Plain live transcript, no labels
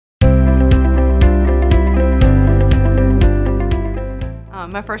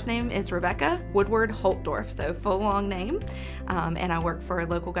My first name is Rebacca Holtdart, so full long name, and I work for a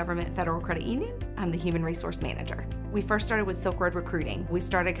local government federal credit union. I'm the human resource manager. We first started with SilkRoad recruiting. We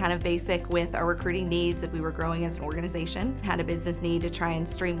started kind of basic with our recruiting needs if we were growing as an organization, had a business need to try and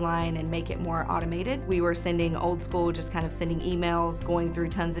streamline and make it more automated. We were sending old school, just kind of sending emails, going through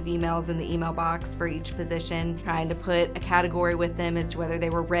tons of emails in the email box for each position, trying to put a category with them as to whether they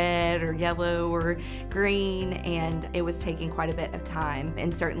were red or yellow or green, and it was taking quite a bit of time.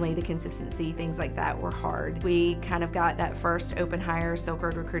 And certainly the consistency, things like that were hard. We kind of got that first open hire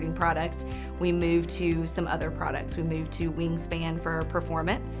SilkRoad recruiting product. We moved to some other products. We moved to Wingspan for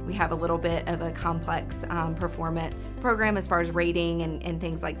performance. We have a little bit of a complex performance program as far as rating and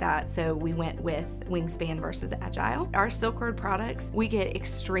things like that, so we went with Wingspan versus Agile. Our SilkRoad products, we get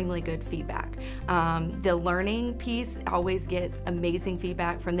extremely good feedback. The learning piece always gets amazing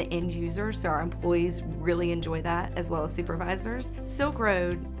feedback from the end users, so our employees really enjoy that, as well as supervisors. SilkRoad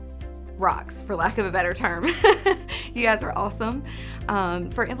rocks, for lack of a better term. You guys are awesome.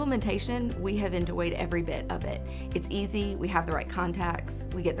 For implementation, we have enjoyed every bit of it. It's easy, we have the right contacts,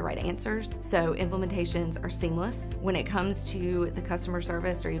 we get the right answers, so implementations are seamless. When it comes to the customer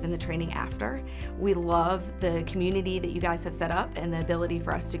service or even the training after, we love the community that you guys have set up and the ability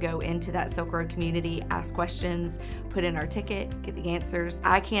for us to go into that SilkRoad community, ask questions, put in our ticket, get the answers.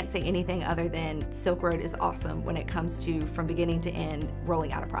 I can't say anything other than SilkRoad is awesome when it comes to, from beginning to end,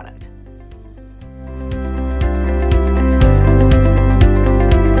 rolling out a product.